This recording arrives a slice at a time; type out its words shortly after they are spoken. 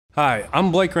Hi,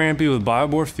 I'm Blake Rampy with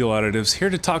Biobor Fuel Additives, here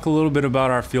to talk a little bit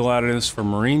about our fuel additives for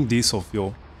marine diesel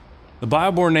fuel. The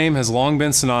Biobor name has long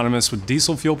been synonymous with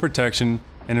diesel fuel protection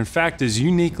and in fact is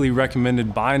uniquely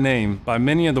recommended by name by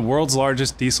many of the world's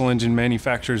largest diesel engine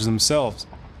manufacturers themselves.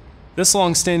 This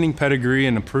long-standing pedigree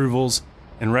and approvals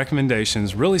and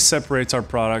recommendations really separates our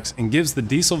products and gives the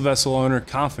diesel vessel owner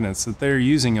confidence that they are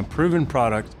using a proven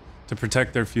product to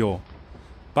protect their fuel.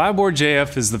 Biobor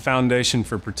JF is the foundation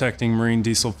for protecting marine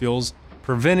diesel fuels,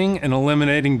 preventing and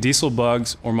eliminating diesel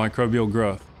bugs or microbial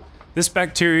growth. This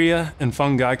bacteria and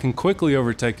fungi can quickly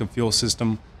overtake a fuel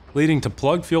system, leading to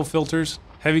plugged fuel filters,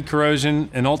 heavy corrosion,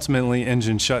 and ultimately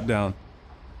engine shutdown.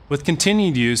 With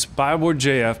continued use, Biobor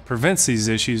JF prevents these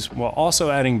issues while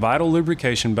also adding vital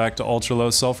lubrication back to ultra-low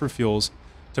sulfur fuels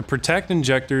to protect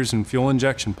injectors and fuel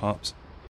injection pumps.